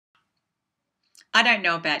I don't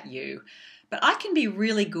know about you, but I can be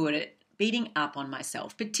really good at beating up on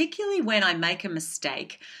myself, particularly when I make a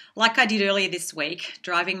mistake, like I did earlier this week,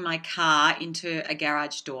 driving my car into a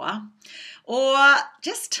garage door, or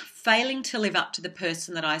just failing to live up to the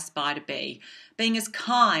person that I aspire to be, being as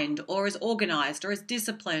kind or as organized or as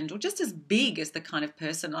disciplined or just as big as the kind of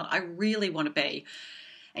person that I really want to be.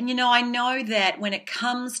 And I know that when it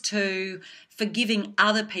comes to forgiving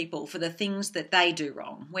other people for the things that they do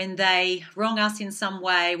wrong, when they wrong us in some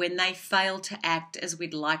way, when they fail to act as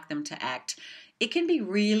we'd like them to act, it can be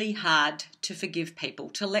really hard to forgive people,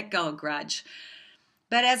 to let go a grudge.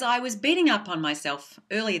 But as I was beating up on myself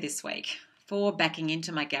earlier this week for backing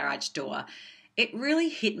into my garage door, it really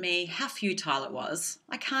hit me how futile it was.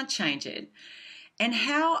 I can't change it. And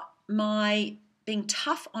how my being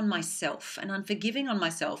tough on myself and unforgiving on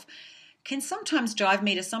myself can sometimes drive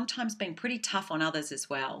me to sometimes being pretty tough on others as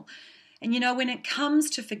well. And when it comes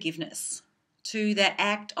to forgiveness, to that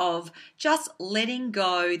act of just letting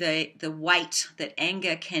go the weight that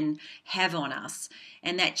anger can have on us,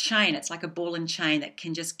 and that chain, it's like a ball and chain that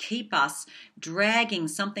can just keep us dragging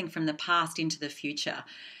something from the past into the future.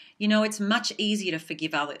 It's much easier to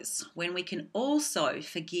forgive others when we can also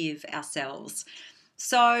forgive ourselves.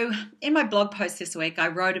 So in my blog post this week, I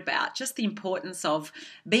wrote about just the importance of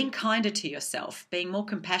being kinder to yourself, being more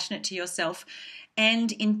compassionate to yourself,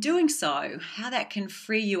 and in doing so, how that can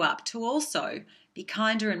free you up to also be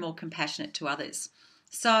kinder and more compassionate to others.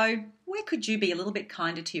 So where could you be a little bit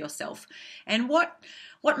kinder to yourself? And what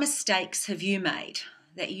mistakes have you made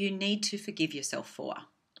that you need to forgive yourself for?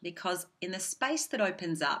 Because in the space that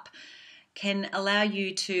opens up, can allow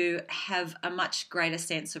you to have a much greater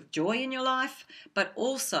sense of joy in your life, but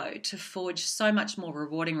also to forge so much more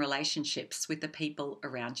rewarding relationships with the people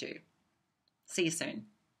around you. See you soon.